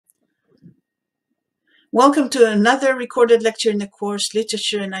Welcome to another recorded lecture in the course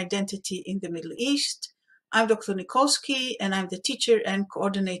Literature and Identity in the Middle East. I'm Dr. Nikolsky, and I'm the teacher and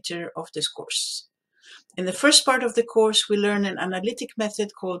coordinator of this course. In the first part of the course, we learn an analytic method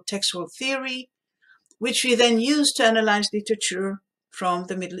called textual theory, which we then use to analyze literature from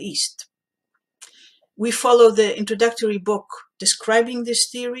the Middle East. We follow the introductory book describing this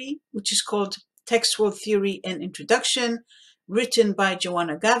theory, which is called Textual Theory and Introduction, written by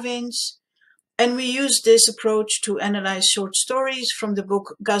Joanna Gavins. And we use this approach to analyze short stories from the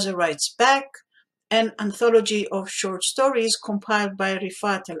book Gaza Writes Back, an anthology of short stories compiled by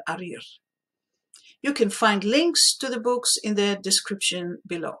Rifat al-Arir. You can find links to the books in the description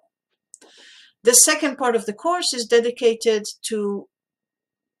below. The second part of the course is dedicated to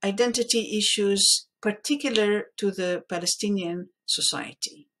identity issues particular to the Palestinian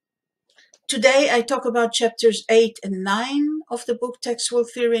society. Today, I talk about chapters 8 and 9 of the book Textual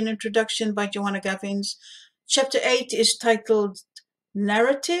Theory and Introduction by Joanna Gavins. Chapter 8 is titled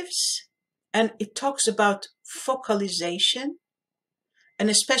Narratives, and it talks about focalization, and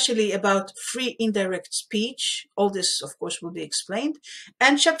especially about free indirect speech. All this, of course, will be explained.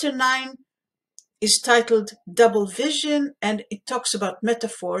 And chapter 9 is titled Double Vision, and it talks about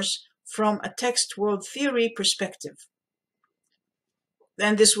metaphors from a text world theory perspective.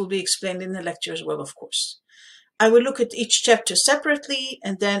 And this will be explained in the lecture as well, of course. I will look at each chapter separately,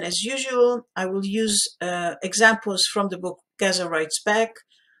 and then, as usual, I will use examples from the book Gaza Writes Back,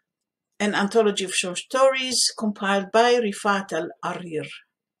 an anthology of short stories compiled by Rifat al-Arir.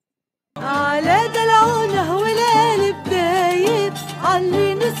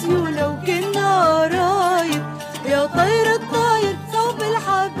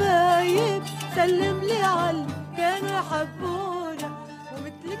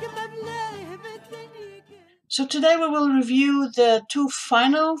 So today we will review the two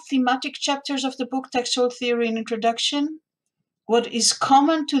final thematic chapters of the book Textual Theory and Introduction. What is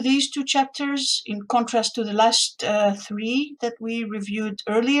common to these two chapters, in contrast to the last three that we reviewed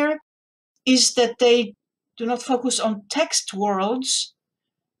earlier, is that they do not focus on text worlds,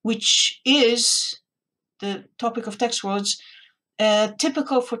 which is the topic of text worlds,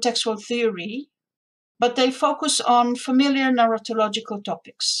 typical for textual theory, but they focus on familiar narratological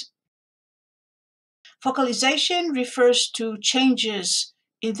topics. Focalization refers to changes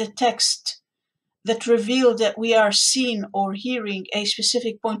in the text that reveal that we are seeing or hearing a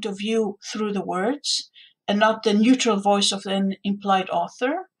specific point of view through the words, and not the neutral voice of an implied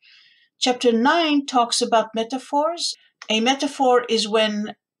author. Chapter 9 talks about metaphors. A metaphor is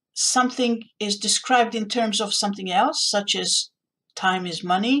when something is described in terms of something else, such as time is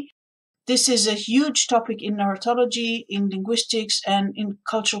money. This is a huge topic in narratology, in linguistics, and in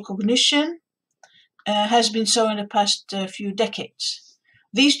cultural cognition. Has been so in the past few decades.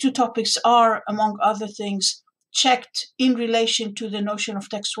 These two topics are, among other things, checked in relation to the notion of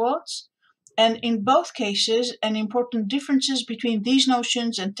text worlds, and in both cases, an important differences between these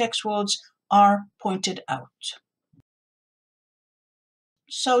notions and text worlds are pointed out.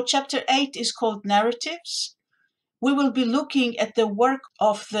 So chapter 8 is called Narratives. We will be looking at the work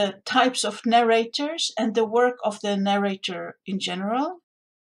of the types of narrators and the work of the narrator in general.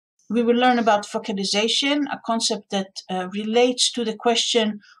 We will learn about focalization, a concept that relates to the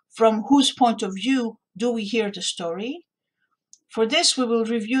question from whose point of view do we hear the story. For this, we will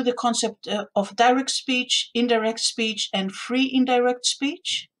review the concept of direct speech, indirect speech, and free indirect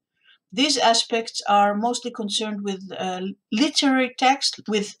speech. These aspects are mostly concerned with literary text,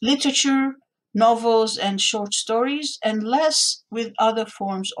 with literature, novels, and short stories, and less with other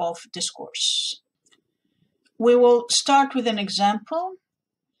forms of discourse. We will start with an example.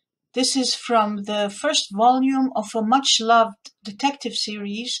 This is from the first volume of a much-loved detective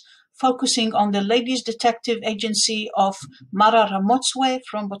series focusing on the ladies' detective agency of Mara Ramotswe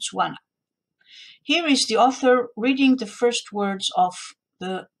from Botswana. Here is the author reading the first words of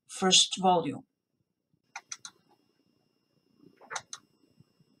the first volume.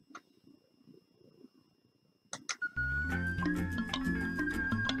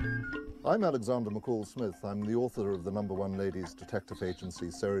 I'm Alexander McCall Smith. I'm the author of the #1 Ladies Detective Agency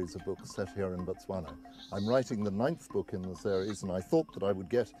series of books set here in Botswana. I'm writing the 9th book in the series, and I thought that I would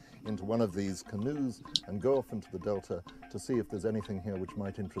get into one of these canoes and go off into the delta to see if there's anything here which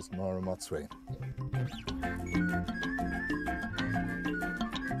might interest Mara Ramotswe.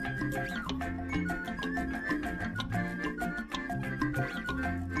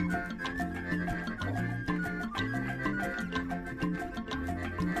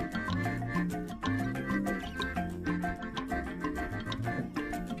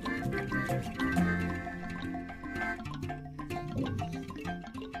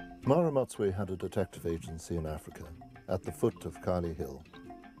 Mara Motswe had a detective agency in Africa, at the foot of Kali Hill.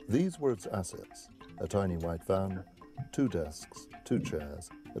 These were its assets: a tiny white van, 2 desks, 2 chairs,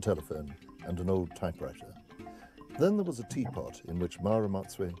 a telephone, and an old typewriter. Then there was a teapot in which Mara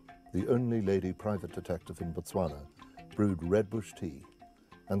Motswe, the only lady private detective in Botswana, brewed redbush tea,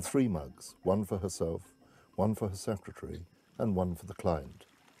 and 3 mugs, 1 for herself, 1 for her secretary, and 1 for the client.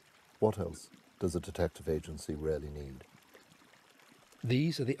 What else does a detective agency really need?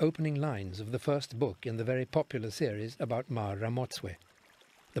 These are the opening lines of the first book in the very popular series about Mara Motswe,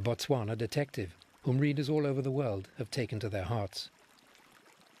 the Botswana detective whom readers all over the world have taken to their hearts.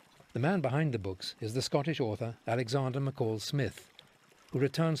 The man behind the books is the Scottish author Alexander McCall Smith, who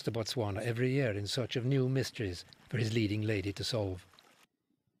returns to Botswana every year in search of new mysteries for his leading lady to solve.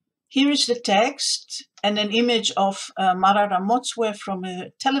 Here is the text and an image of Mara Motswe from a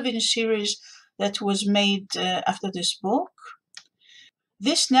television series that was made after this book.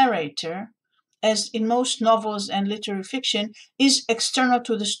 This narrator, as in most novels and literary fiction, is external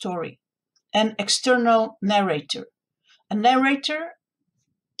to the story, an external narrator. A narrator,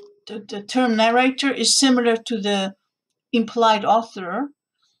 the term narrator is similar to the implied author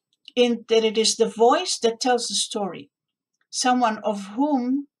in that it is the voice that tells the story, someone of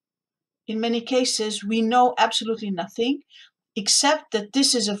whom, in many cases, we know absolutely nothing, except that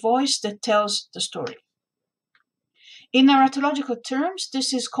this is a voice that tells the story. In narratological terms,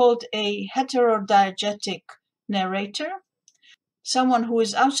 this is called a heterodiegetic narrator, someone who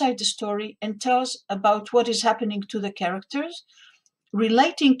is outside the story and tells about what is happening to the characters,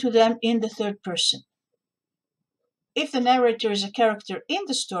 relating to them in the third person. If the narrator is a character in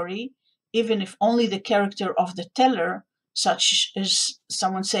the story, even if only the character of the teller, such as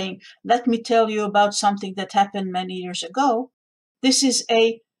someone saying, "Let me tell you about something that happened many years ago," this is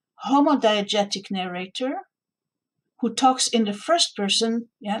a homodiegetic narrator who talks in the first person,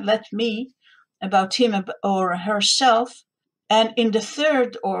 let me, about him or herself, and in the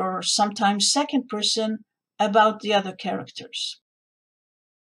third or sometimes second person about the other characters.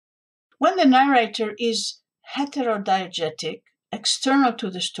 When the narrator is heterodiegetic, external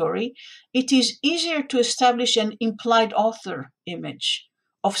to the story, it is easier to establish an implied author image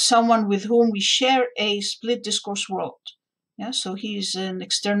of someone with whom we share a split discourse world. So he is an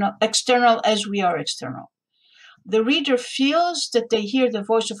external as we are external. The reader feels that they hear the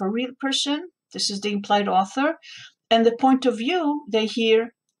voice of a real person. This is the implied author. And the point of view they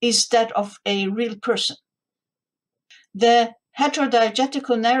hear is that of a real person. The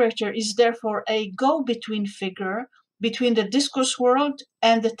heterodiegetical narrator is therefore a go-between figure between the discourse world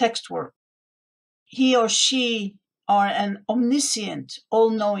and the text world. He or she are an omniscient,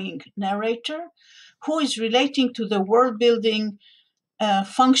 all-knowing narrator who is relating to the world-building,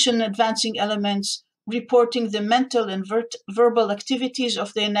 function-advancing elements, reporting the mental and verbal activities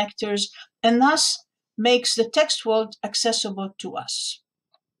of the enactors, and thus makes the text world accessible to us.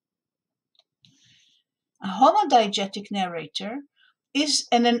 A homodiegetic narrator is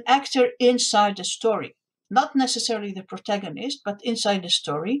an actor inside the story, not necessarily the protagonist, but inside the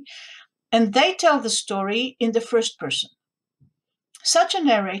story, and they tell the story in the first person. Such a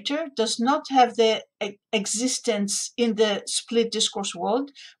narrator does not have their existence in the split discourse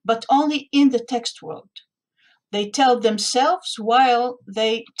world, but only in the text world. They tell themselves while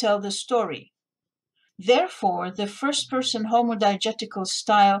they tell the story. Therefore, the first-person homodiegetical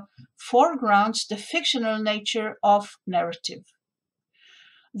style foregrounds the fictional nature of narrative.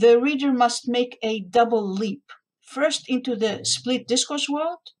 The reader must make a double leap, first into the split discourse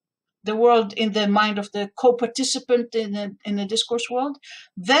world, the world in the mind of the co-participant in the discourse world,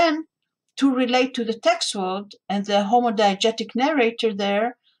 then to relate to the text world and the homodiegetic narrator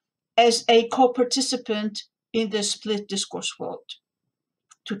there as a co-participant in the split discourse world.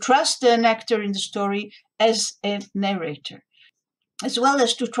 To trust an actor in the story as a narrator, as well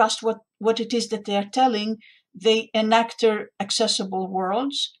as to trust what it is that they are telling, the enactor accessible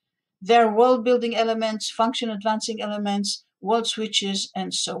worlds, their world-building elements, function-advancing elements, world switches,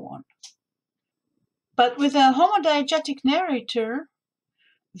 and so on. But with a homodiegetic narrator,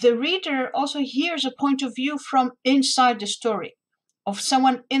 the reader also hears a point of view from inside the story, of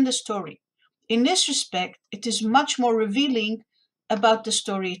someone in the story. In this respect, it is much more revealing about the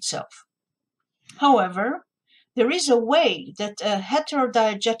story itself. However, there is a way that a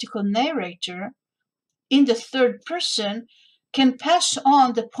heterodiegetical narrator in the third person can pass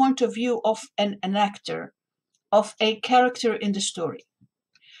on the point of view of an actor, of a character in the story.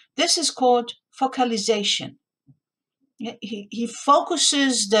 This is called focalization. He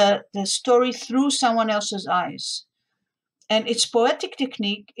focuses the story through someone else's eyes. And its poetic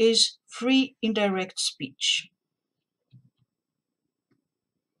technique is free indirect speech.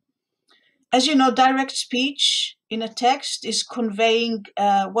 As you know, direct speech in a text is conveying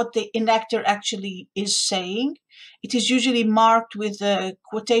what the enactor actually is saying. It is usually marked with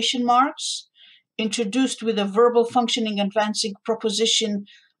quotation marks, introduced with a verbal functioning advancing proposition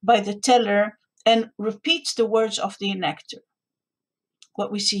by the teller, and repeats the words of the enactor.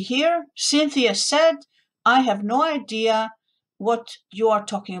 What we see here, Cynthia said, "I have no idea what you are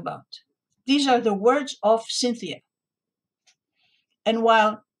talking about." These are the words of Cynthia. And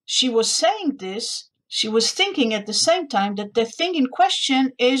while she was saying this, she was thinking at the same time that the thing in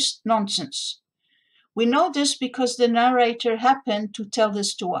question is nonsense. We know this because the narrator happened to tell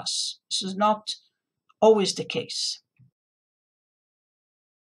this to us. This is not always the case.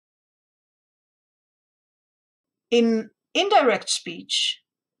 In indirect speech,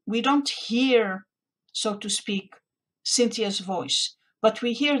 we don't hear, so to speak, Cynthia's voice, but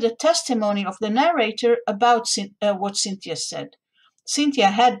we hear the testimony of the narrator about what Cynthia said. Cynthia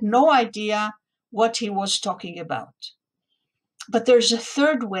had no idea what he was talking about. But there's a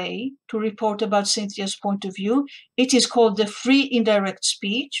third way to report about Cynthia's point of view. It is called the free indirect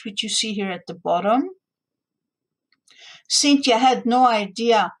speech, which you see here at the bottom. Cynthia had no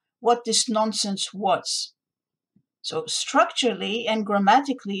idea what this nonsense was. So structurally and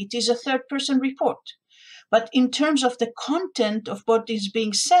grammatically, it is a third-person report. But in terms of the content of what is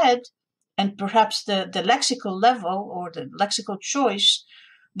being said, and perhaps the lexical level or the lexical choice,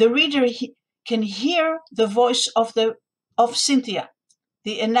 the reader can hear the voice of Cynthia,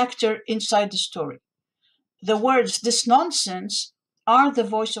 the enactor inside the story. The words, "this nonsense," are the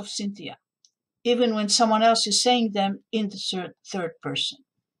voice of Cynthia, even when someone else is saying them in the third person.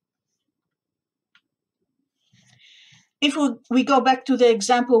 If we go back to the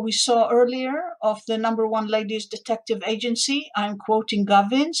example we saw earlier of the number one ladies detective agency, I'm quoting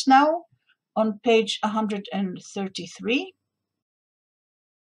Gavins now on page 133.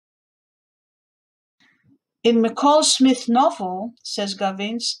 In McCall Smith's novel, says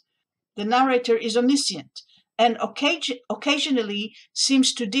Gavins, the narrator is omniscient and occasionally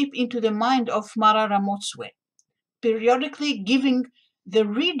seems to dip into the mind of Mara Ramotswe, periodically giving the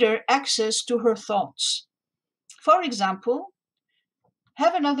reader access to her thoughts. For example,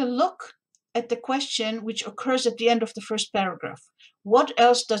 have another look at the question which occurs at the end of the first paragraph. What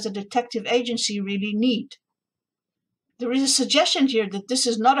else does a detective agency really need? There is a suggestion here that this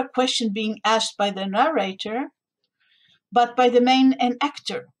is not a question being asked by the narrator, but by the main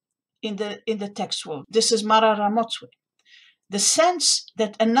enactor in the text world. This is Mara Ramotswe. The sense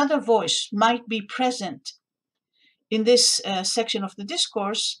that another voice might be present in this section of the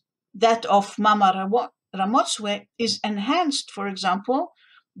discourse, that of Mama Ramotswe, is enhanced, for example,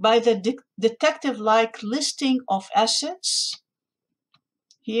 by the detective-like listing of assets.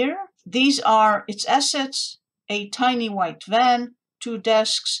 Here, these are its assets: a tiny white van, 2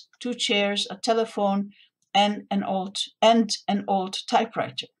 desks, 2 chairs, a telephone, and an old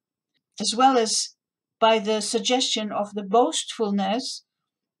typewriter, as well as by the suggestion of the boastfulness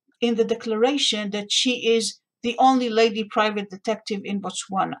in the declaration that she is the only lady private detective in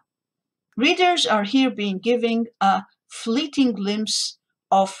Botswana. Readers are here being given a fleeting glimpse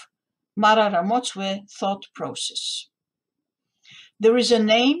of Mara Ramotswe's thought process. There is a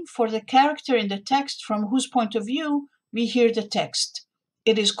name for the character in the text from whose point of view we hear the text.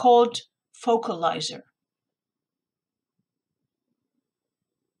 It is called focalizer.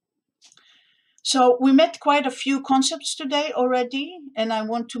 So we met quite a few concepts today already, and I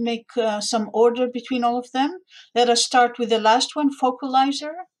want to make some order between all of them. Let us start with the last one,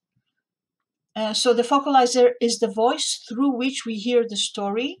 focalizer. So the focalizer is the voice through which we hear the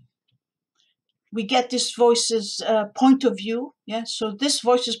story. We get this voice's point of view. Yeah? So this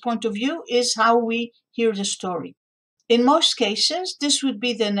voice's point of view is how we hear the story. In most cases, this would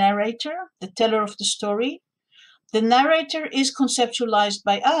be the narrator, the teller of the story. The narrator is conceptualized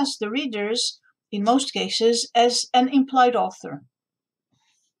by us, the readers, in most cases, as an implied author.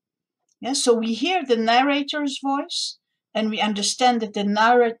 Yeah? So we hear the narrator's voice, and we understand that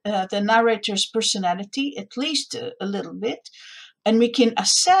the narrator's personality, at least a little bit, and we can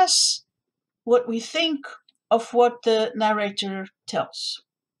assess what we think of what the narrator tells.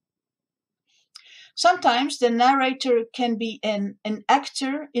 Sometimes the narrator can be an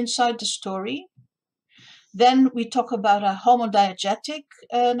actor inside the story. Then we talk about a homodiegetic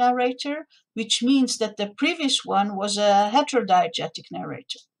narrator, which means that the previous one was a heterodiegetic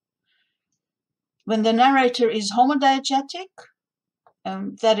narrator. When the narrator is homodiegetic,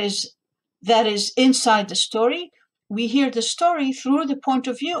 that is inside the story, we hear the story through the point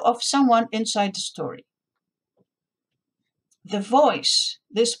of view of someone inside the story. The voice,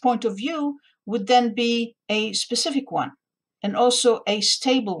 this point of view, would then be a specific one and also a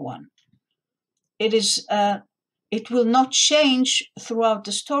stable one. it will not change throughout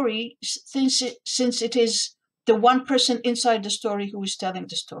the story since it is the one person inside the story who is telling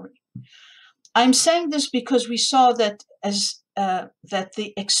the story. I'm saying this because we saw that that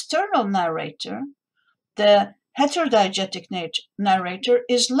the external narrator, the heterodiegetic narrator,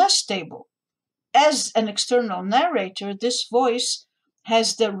 is less stable. As an external narrator, this voice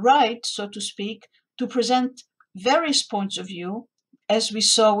has the right, so to speak, to present various points of view, as we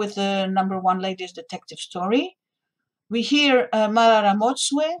saw with the number one ladies detective story. We hear Mara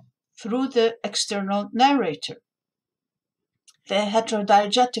Ramotswe through the external narrator, the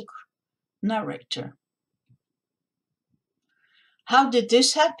heterodiegetic narrator. How did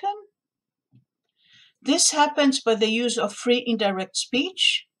this happen? This happens by the use of free indirect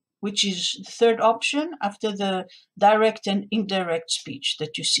speech, which is the third option after the direct and indirect speech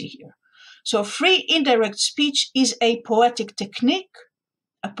that you see here. So free indirect speech is a poetic technique,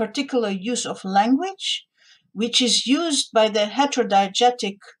 a particular use of language, which is used by the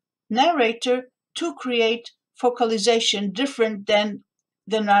heterodiegetic narrator to create focalization different than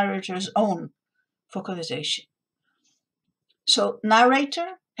the narrator's own focalization. So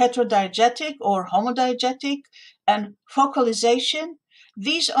narrator, heterodiegetic or homodiegetic, and focalization,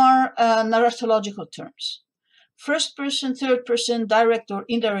 these are narratological terms. First person, third person, direct or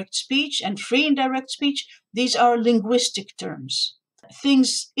indirect speech, and free indirect speech, these are linguistic terms.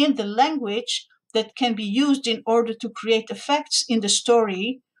 Things in the language that can be used in order to create effects in the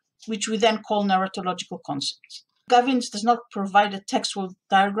story, which we then call narratological concepts. Gavins does not provide a textual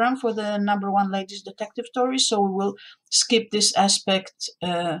diagram for the number one ladies detective story, so we will skip this aspect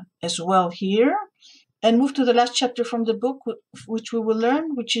as well here and move to the last chapter from the book, which we will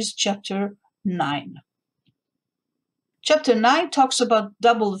learn, which is chapter 9. Chapter 9 talks about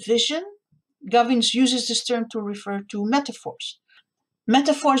double vision. Gavins uses this term to refer to metaphors.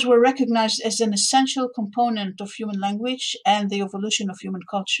 Metaphors were recognized as an essential component of human language and the evolution of human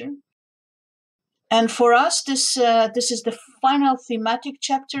culture. And for us, this is the final thematic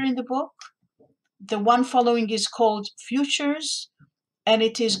chapter in the book. The one following is called Futures, and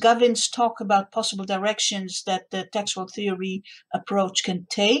it is Gavins' talk about possible directions that the textual theory approach can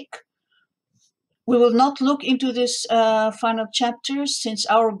take. We will not look into this final chapter, since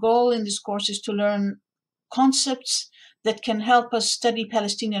our goal in this course is to learn concepts that can help us study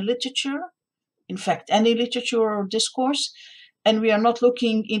Palestinian literature, in fact, any literature or discourse, and we are not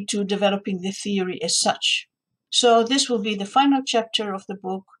looking into developing the theory as such. So this will be the final chapter of the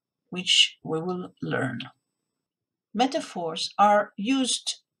book, which we will learn. Metaphors are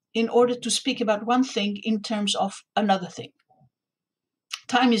used in order to speak about one thing in terms of another thing.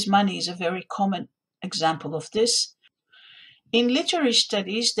 Time is money is a very common example of this. In literary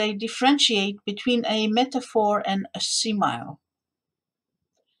studies, they differentiate between a metaphor and a simile.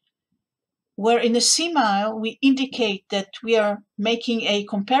 Where in a simile, we indicate that we are making a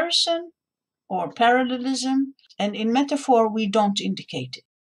comparison or parallelism, and in metaphor, we don't indicate it.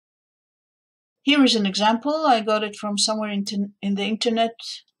 Here is an example. I got it from somewhere in the internet,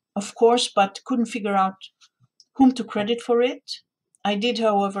 of course, but couldn't figure out whom to credit for it. I did,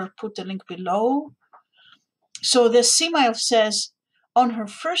 however, put the link below. So the simile says, on her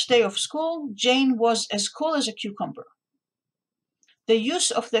first day of school, Jane was as cool as a cucumber. The use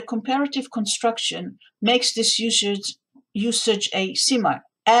of the comparative construction makes this usage a simile,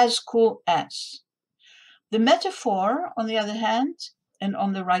 as cool as. The metaphor, on the other hand, and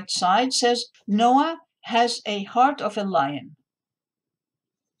on the right side, says Noah has a heart of a lion.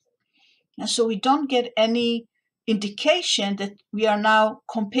 And so we don't get any indication that we are now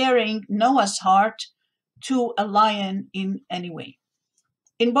comparing Noah's heart to a lion in any way.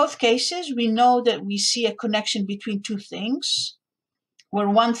 In both cases, we know that we see a connection between two things, where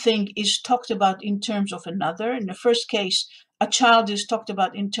one thing is talked about in terms of another. In the first case, a child is talked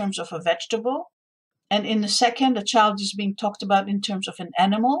about in terms of a vegetable. And in the second, a child is being talked about in terms of an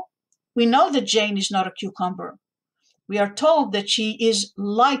animal. We know that Jane is not a cucumber. We are told that she is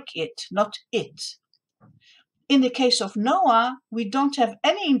like it, not it. In the case of Noah, we don't have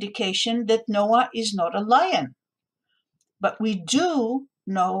any indication that Noah is not a lion. But we do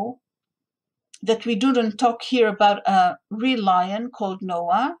know that we don't talk here about a real lion called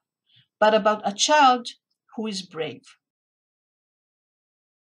Noah, but about a child who is brave.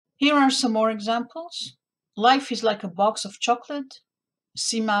 Here are some more examples. Life is like a box of chocolate,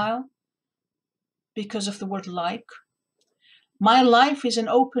 simile, because of the word like. My life is an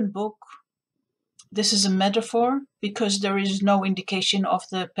open book. This is a metaphor because there is no indication of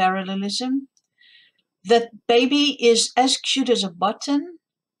the parallelism. That baby is as cute as a button.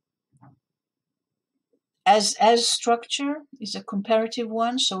 As structure is a comparative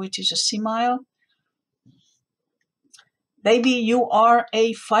one, so it is a simile. Baby, you are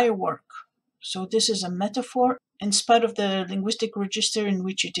a firework. So this is a metaphor in spite of the linguistic register in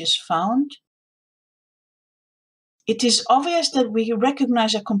which it is found. It is obvious that we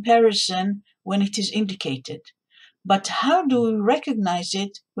recognize a comparison when it is indicated. But how do we recognize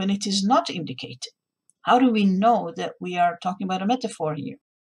it when it is not indicated? How do we know that we are talking about a metaphor here?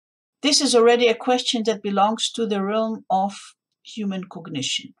 This is already a question that belongs to the realm of human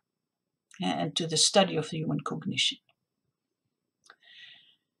cognition and to the study of human cognition.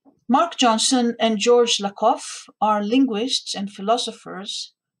 Mark Johnson and George Lakoff are linguists and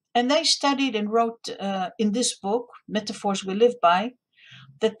philosophers, and they studied and wrote in this book, Metaphors We Live By,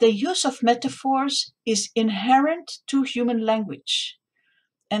 that the use of metaphors is inherent to human language,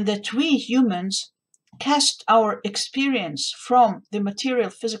 and that we humans cast our experience from the material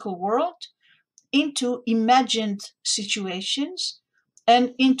physical world into imagined situations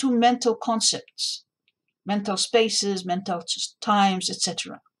and into mental concepts, mental spaces, mental times,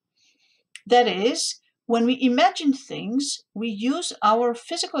 etc. That is, when we imagine things, we use our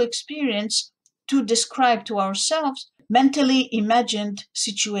physical experience to describe to ourselves mentally imagined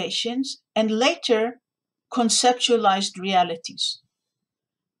situations and later conceptualized realities.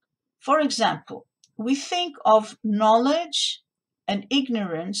 For example, we think of knowledge and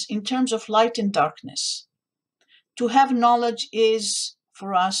ignorance in terms of light and darkness. To have knowledge is,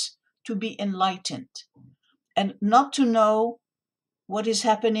 for us, to be enlightened, and not to know what is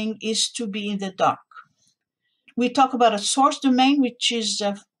happening is to be in the dark. We talk about a source domain, which is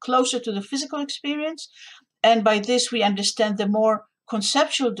closer to the physical experience, and by this we understand the more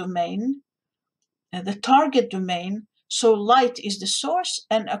conceptual domain, the target domain. So light is the source,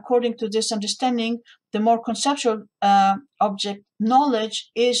 and according to this understanding, the more conceptual object, knowledge,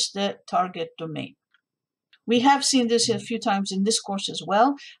 is the target domain. We have seen this a few times in this course as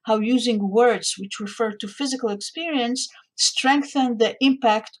well, how using words which refer to physical experience strengthen the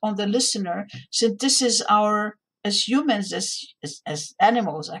impact on the listener, since this is our, as humans, as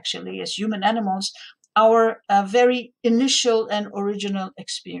animals actually, as human animals, our very initial and original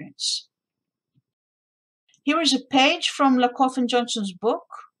experience. Here is a page from Lakoff and Johnson's book,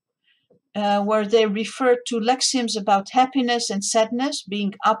 where they refer to lexemes about happiness and sadness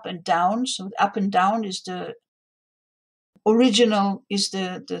being up and down. So up and down is the original, is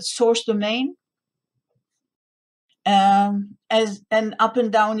the source domain. And up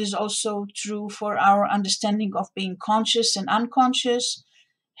and down is also true for our understanding of being conscious and unconscious,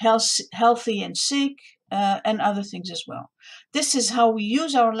 healthy and sick, and other things as well. This is how we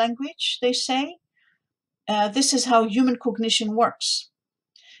use our language, they say. This is how human cognition works.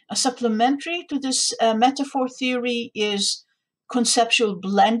 A supplementary to this metaphor theory is conceptual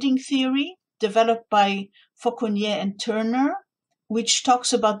blending theory, developed by Fauconnier and Turner, which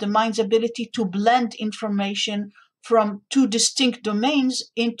talks about the mind's ability to blend information from two distinct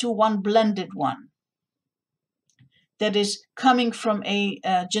domains into one blended one. That is coming from a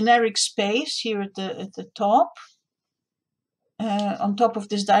generic space here at the top, on top of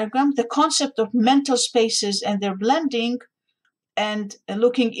this diagram, the concept of mental spaces and their blending, and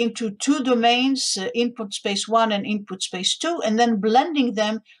looking into two domains, input space 1 and input space 2, and then blending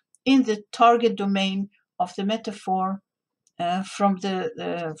them in the target domain of the metaphor from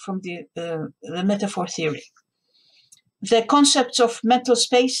the metaphor theory. The concepts of mental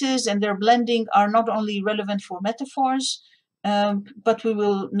spaces and their blending are not only relevant for metaphors, but we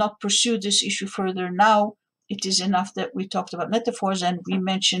will not pursue this issue further now. It is enough that we talked about metaphors and we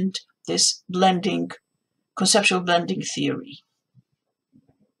mentioned this blending, conceptual blending theory.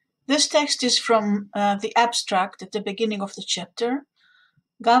 This text is from the abstract at the beginning of the chapter.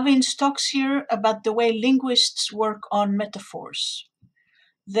 Gavins talks here about the way linguists work on metaphors.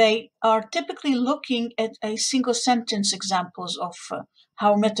 They are typically looking at a single sentence examples of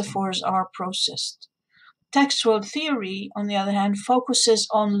how metaphors are processed. Textual theory, on the other hand, focuses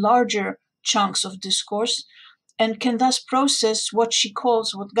on larger chunks of discourse and can thus process what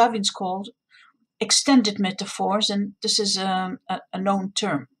Gavins called extended metaphors, and this is a known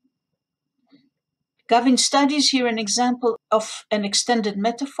term. Gavin studies here an example of an extended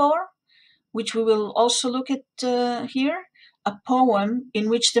metaphor, which we will also look at here, a poem in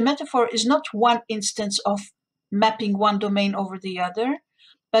which the metaphor is not one instance of mapping one domain over the other,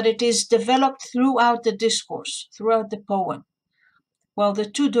 but it is developed throughout the discourse, throughout the poem, while the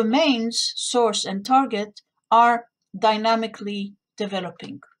two domains, source and target, are dynamically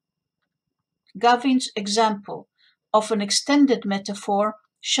developing. Gavin's example of an extended metaphor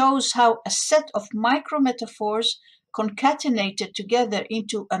shows how a set of micro-metaphors concatenated together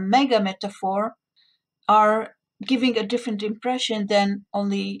into a mega-metaphor are giving a different impression than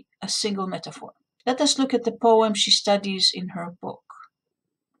only a single metaphor. Let us look at the poem she studies in her book.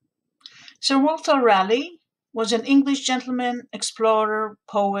 Sir Walter Raleigh was an English gentleman, explorer,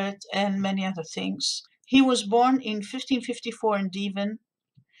 poet, and many other things. He was born in 1554 in Devon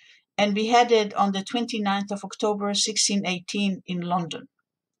and beheaded on the 29th of October 1618 in London.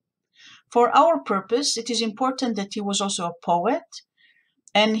 For our purpose, it is important that he was also a poet,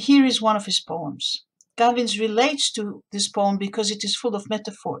 and here is one of his poems. Gavins relates to this poem because it is full of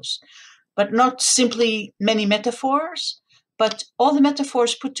metaphors, but not simply many metaphors, but all the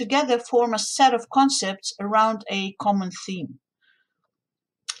metaphors put together form a set of concepts around a common theme.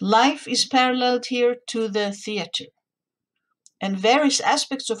 Life is paralleled here to the theater, and various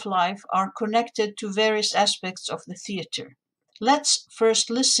aspects of life are connected to various aspects of the theater. Let's first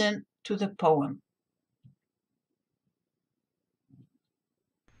listen to the poem.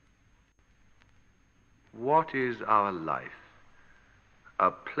 What is our life? A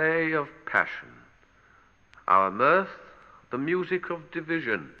play of passion. Our mirth, the music of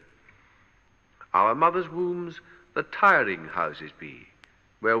division. Our mother's wombs, the tiring houses be,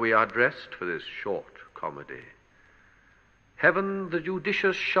 where we are dressed for this short comedy. Heaven the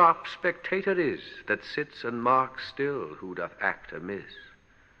judicious sharp spectator is, that sits and marks still who doth act amiss.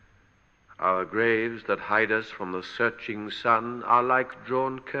 Our graves that hide us from the searching sun are like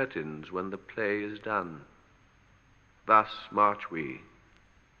drawn curtains when the play is done. Thus march we,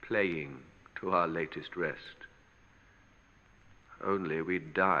 playing to our latest rest. Only we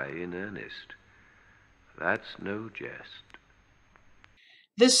die in earnest. That's no jest.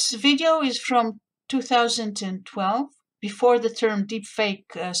 This video is from 2012, before the term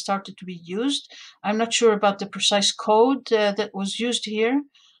deepfake started to be used. I'm not sure about the precise code that was used here,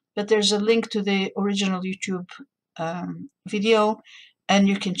 but there's a link to the original YouTube video, and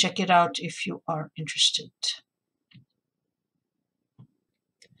you can check it out if you are interested.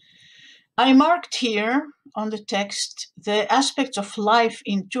 I marked here on the text the aspects of life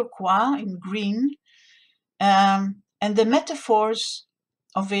in turquoise, in green, and the metaphors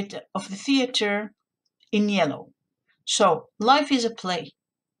of the theater in yellow. So, life is a play.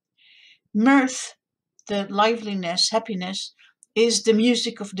 Mirth, the liveliness, happiness, is the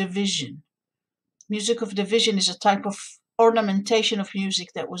music of division. Music of division is a type of ornamentation of music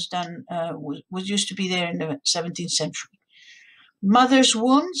that was done, was used to be there in the 17th century. Mother's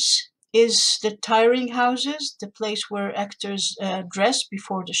wounds is the tiring houses, the place where actors dress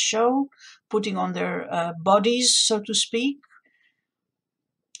before the show, putting on their bodies, so to speak,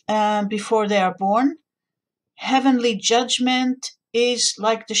 before they are born. Heavenly judgment is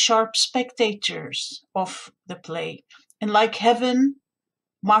like the sharp spectators of the play. And like heaven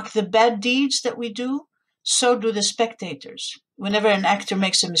mark the bad deeds that we do, so do the spectators. Whenever an actor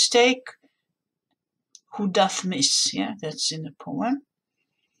makes a mistake, who doth miss? Yeah, that's in the poem.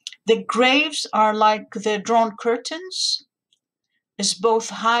 The graves are like the drawn curtains, as both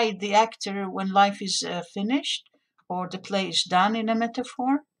hide the actor when life is finished, or the play is done in a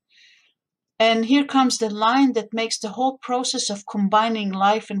metaphor. And here comes the line that makes the whole process of combining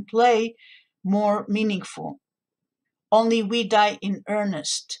life and play more meaningful. Only we die in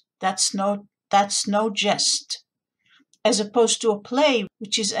earnest. That's no jest. As opposed to a play,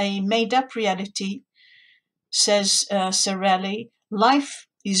 which is a made-up reality, says Sir Raleigh, life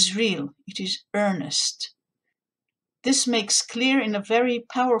is real, it is earnest. This makes clear in a very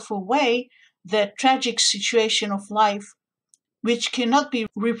powerful way the tragic situation of life, which cannot be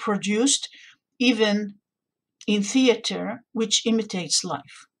reproduced even in theater, which imitates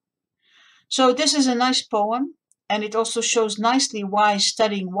life. So this is a nice poem, and it also shows nicely why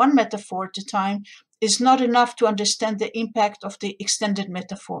studying one metaphor at a time is not enough to understand the impact of the extended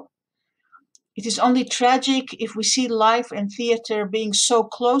metaphor. It is only tragic if we see life and theater being so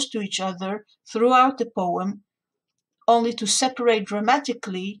close to each other throughout the poem, only to separate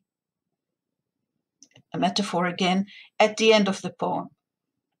dramatically, a metaphor again, at the end of the poem.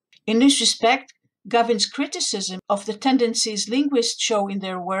 In this respect, Gavins' criticism of the tendencies linguists show in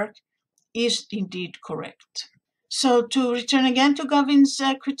their work is indeed correct. So to return again to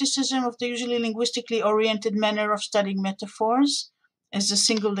Gavins' criticism of the usually linguistically oriented manner of studying metaphors as a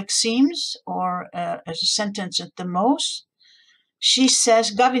single lexemes or as a sentence at the most,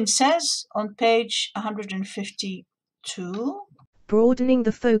 Gavins says on page 152, broadening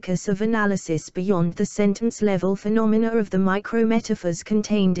the focus of analysis beyond the sentence-level phenomena of the micro-metaphors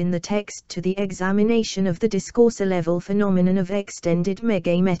contained in the text to the examination of the discourse-level phenomenon of extended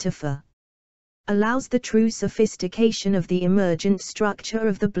mega-metaphor allows the true sophistication of the emergent structure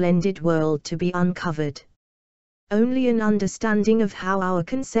of the blended world to be uncovered. Only an understanding of how our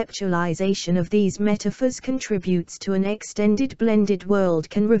conceptualization of these metaphors contributes to an extended blended world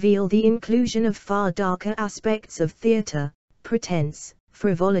can reveal the inclusion of far darker aspects of theatre, pretense,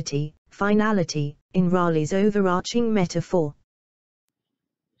 frivolity, finality, in Raleigh's overarching metaphor.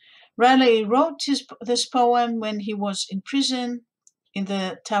 Raleigh wrote this poem when he was in prison in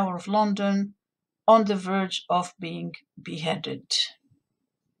the Tower of London, on the verge of being beheaded.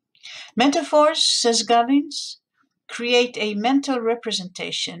 Metaphors, says Gavins, create a mental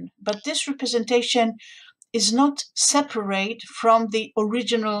representation, but this representation is not separate from the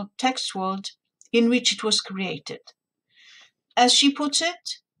original text world in which it was created. As she puts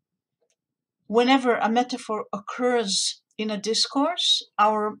it, whenever a metaphor occurs in a discourse,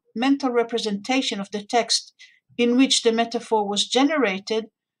 our mental representation of the text in which the metaphor was generated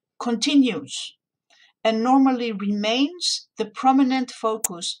continues and normally remains the prominent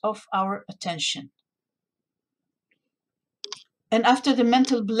focus of our attention. And after the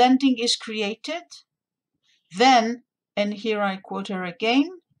mental blending is created, then, and here I quote her again,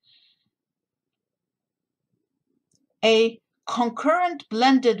 a concurrent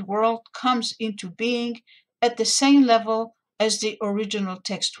blended world comes into being at the same level as the original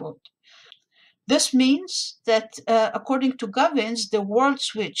text world. This means that, according to Gavins, the world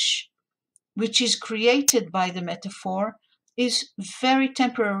switch, which is created by the metaphor, is very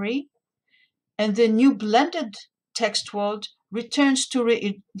temporary, and the new blended text world returns to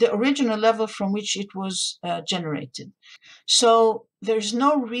the original level from which it was generated. So there's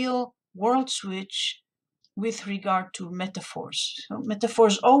no real world switch with regard to metaphors. So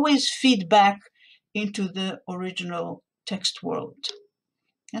metaphors always feed back into the original text world.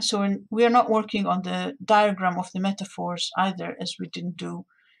 And so we are not working on the diagram of the metaphors either, as we didn't do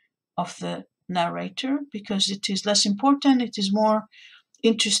of the narrator, because it is less important. It is more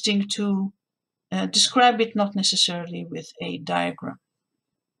interesting to describe it, not necessarily with a diagram.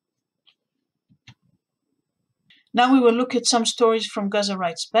 Now we will look at some stories from Gaza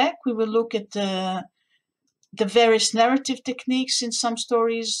Writes Back. We will look at the various narrative techniques in some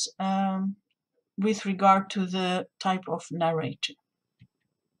stories with regard to the type of narrator.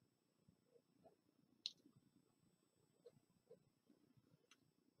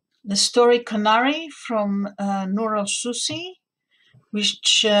 The story Canary from Noor al-Susi,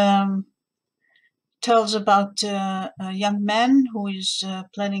 which tells about a young man who is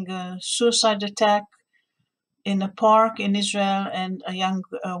planning a suicide attack in a park in Israel, and a young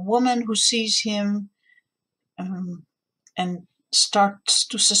woman who sees him and starts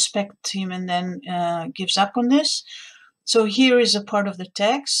to suspect him and then gives up on this. So here is a part of the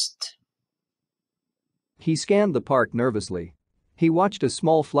text. He scanned the park nervously. He watched a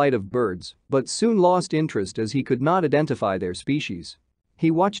small flight of birds, but soon lost interest as he could not identify their species. He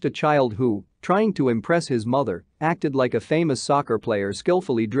watched a child who, trying to impress his mother, acted like a famous soccer player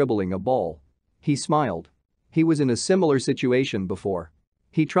skillfully dribbling a ball. He smiled. He was in a similar situation before.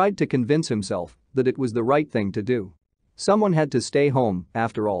 He tried to convince himself that it was the right thing to do. Someone had to stay home,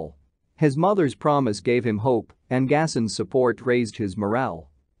 after all. His mother's promise gave him hope, and Gassan's support raised his morale.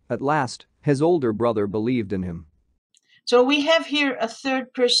 At last, his older brother believed in him. So we have here a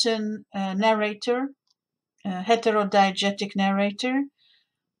third-person narrator, a heterodiegetic narrator,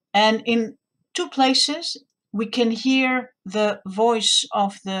 and in two places we can hear the voice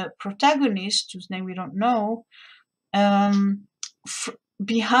of the protagonist, whose name we don't know,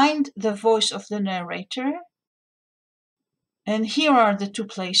 behind the voice of the narrator. And here are the two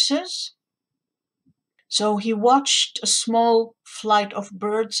places. So he watched a small flight of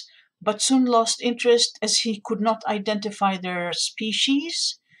birds, but soon lost interest as he could not identify their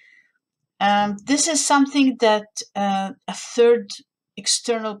species. This is something that a third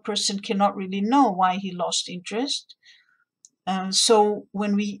external person cannot really know why he lost interest. So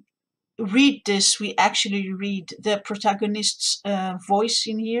when we read this, we actually read the protagonist's voice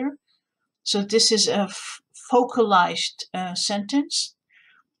in here. So this is a focalized sentence.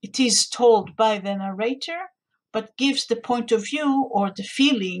 It is told by the narrator, but gives the point of view or the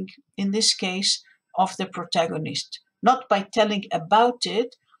feeling, in this case, of the protagonist, not by telling about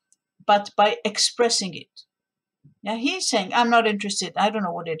it, but by expressing it. Now he's saying, I'm not interested. I don't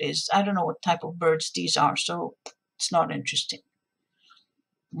know what it is. I don't know what type of birds these are, so it's not interesting.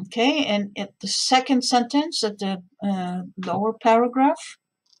 Okay, and at the second sentence, at the lower paragraph,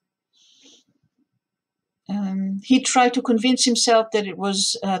 he tried to convince himself that it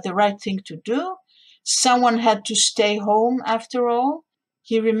was the right thing to do. Someone had to stay home after all.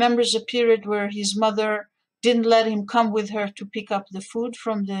 He remembers a period where his mother didn't let him come with her to pick up the food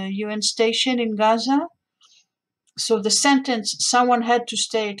from the UN station in Gaza. So the sentence, someone had to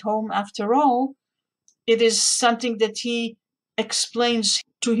stay at home after all, it is something that he explains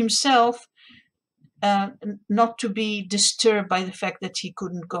to himself, not to be disturbed by the fact that he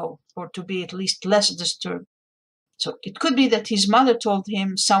couldn't go, or to be at least less disturbed. So it could be that his mother told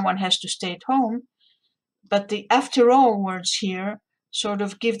him someone has to stay at home, but the after all words here sort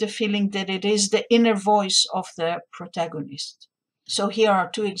of give the feeling that it is the inner voice of the protagonist. So here are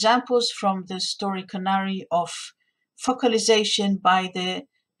two examples from the story Canary of focalization by the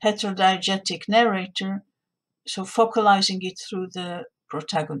heterodiegetic narrator, so focalizing it through the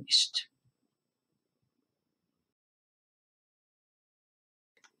protagonist.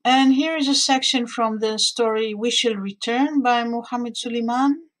 And here is a section from the story We Shall Return by Mohammed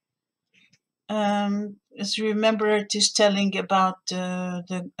Suleiman. As you remember, it is telling about a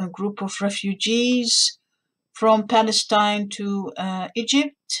group of refugees from Palestine to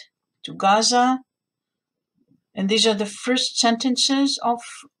Egypt, to Gaza. And these are the first sentences of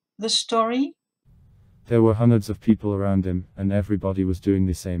the story. There were hundreds of people around him, and everybody was doing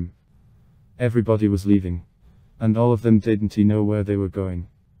the same. Everybody was leaving. And all of them didn't know where they were going.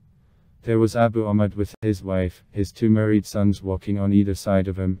 There was Abu Ahmad with his wife, his 2 married sons walking on either side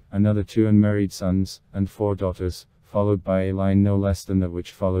of him, another 2 unmarried sons, and 4 daughters, followed by a line no less than that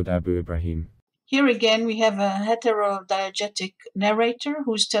which followed Abu Ibrahim. Here again we have a heterodiegetic narrator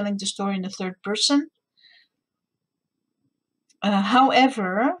who's telling the story in the third person.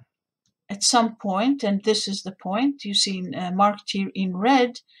 However, at some point, and this is the point, you see marked here in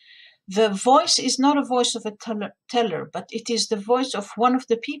red, the voice is not a voice of a teller, but it is the voice of one of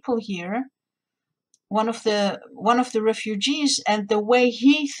the people here, one of the refugees, and the way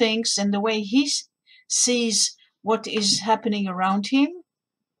he thinks and the way he sees what is happening around him.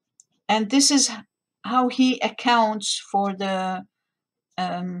 And this is how he accounts for the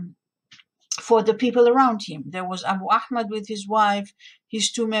people around him. There was Abu Ahmad with his wife, his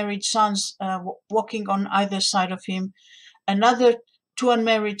 2 married sons walking on either side of him, another 2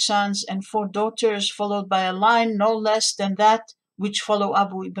 unmarried sons and 4 daughters, followed by a line no less than that which follow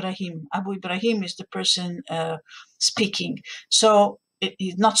Abu Ibrahim. Abu Ibrahim is the person speaking. So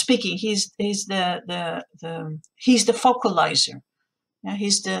he's not speaking. He's the focalizer. Yeah,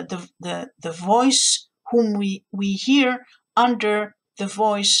 he's the voice whom we hear under the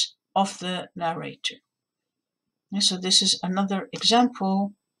voice of the narrator. And so this is another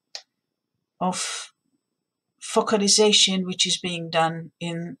example of focalization which is being done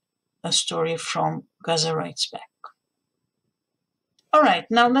in a story from Gaza Writes Back. All right,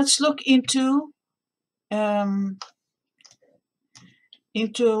 now let's look into the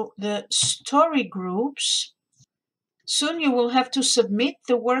story groups. Soon you will have to submit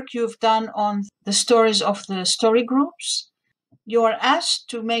the work you've done on the stories of the story groups. You are asked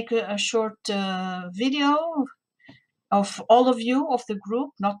to make a short video of all of you of the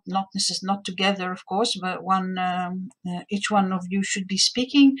group, not together, of course, but each one of you should be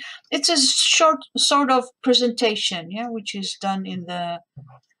speaking. It's a short sort of presentation, yeah, which is done in the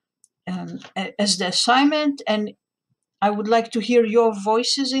as the assignment, and I would like to hear your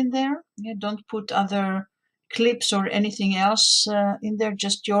voices in there. Yeah, don't put other clips or anything else in there,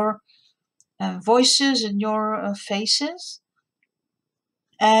 just your voices and your faces.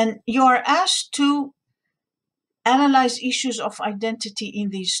 And you are asked to analyze issues of identity in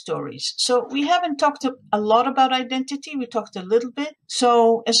these stories. So we haven't talked a lot about identity, we talked a little bit.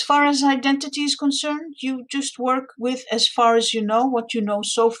 So as far as identity is concerned, you just work with as far as you know, what you know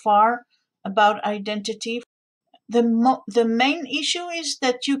so far about identity. The main issue is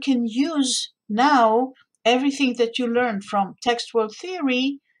that you can use now everything that you learned from textual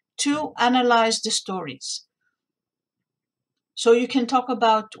theory to analyze the stories. So you can talk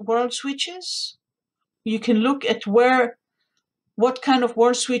about world switches. You can look at what kind of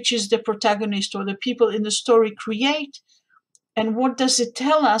world switches the protagonist or the people in the story create, and what does it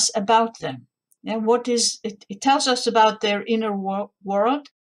tell us about them? And what is it? It tells us about their inner world.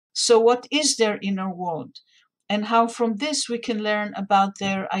 So what is their inner world? And how from this we can learn about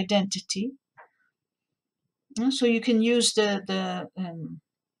their identity. So you can use the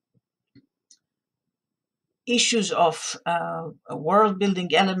issues of world building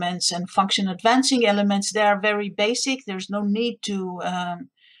elements and function advancing elements. They are very basic. There's no need to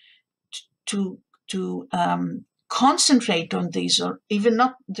concentrate on these, or even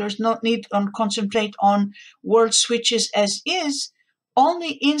not. There's no need on concentrate on world switches as is,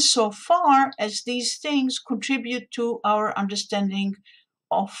 only insofar as these things contribute to our understanding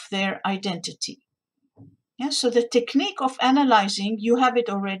of their identity. Yeah, so the technique of analyzing, you have it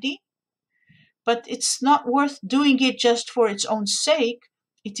already, but it's not worth doing it just for its own sake.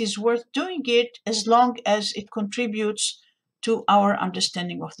 It is worth doing it as long as it contributes to our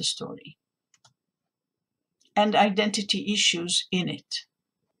understanding of the story. and identity issues in it.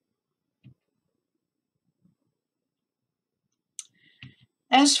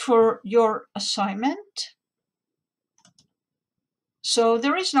 As for your assignment, so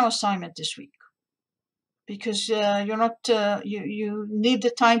there is no assignment this week because you need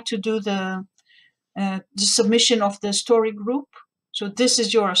the time to do the submission of the story group. So this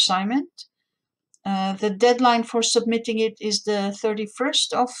is your assignment. The deadline for submitting it is the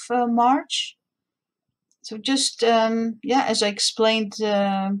 31st of March. So just, as I explained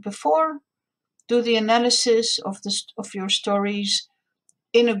before, do the analysis of your stories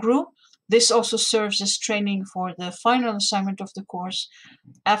in a group. This also serves as training for the final assignment of the course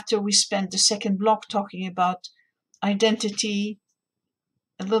after we spend the second block talking about identity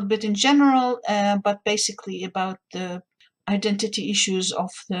a little bit in general, but basically about the identity issues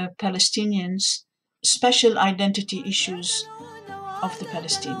of the Palestinians, special identity issues of the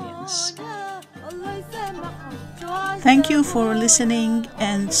Palestinians. Thank you for listening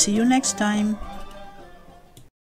and see you next time.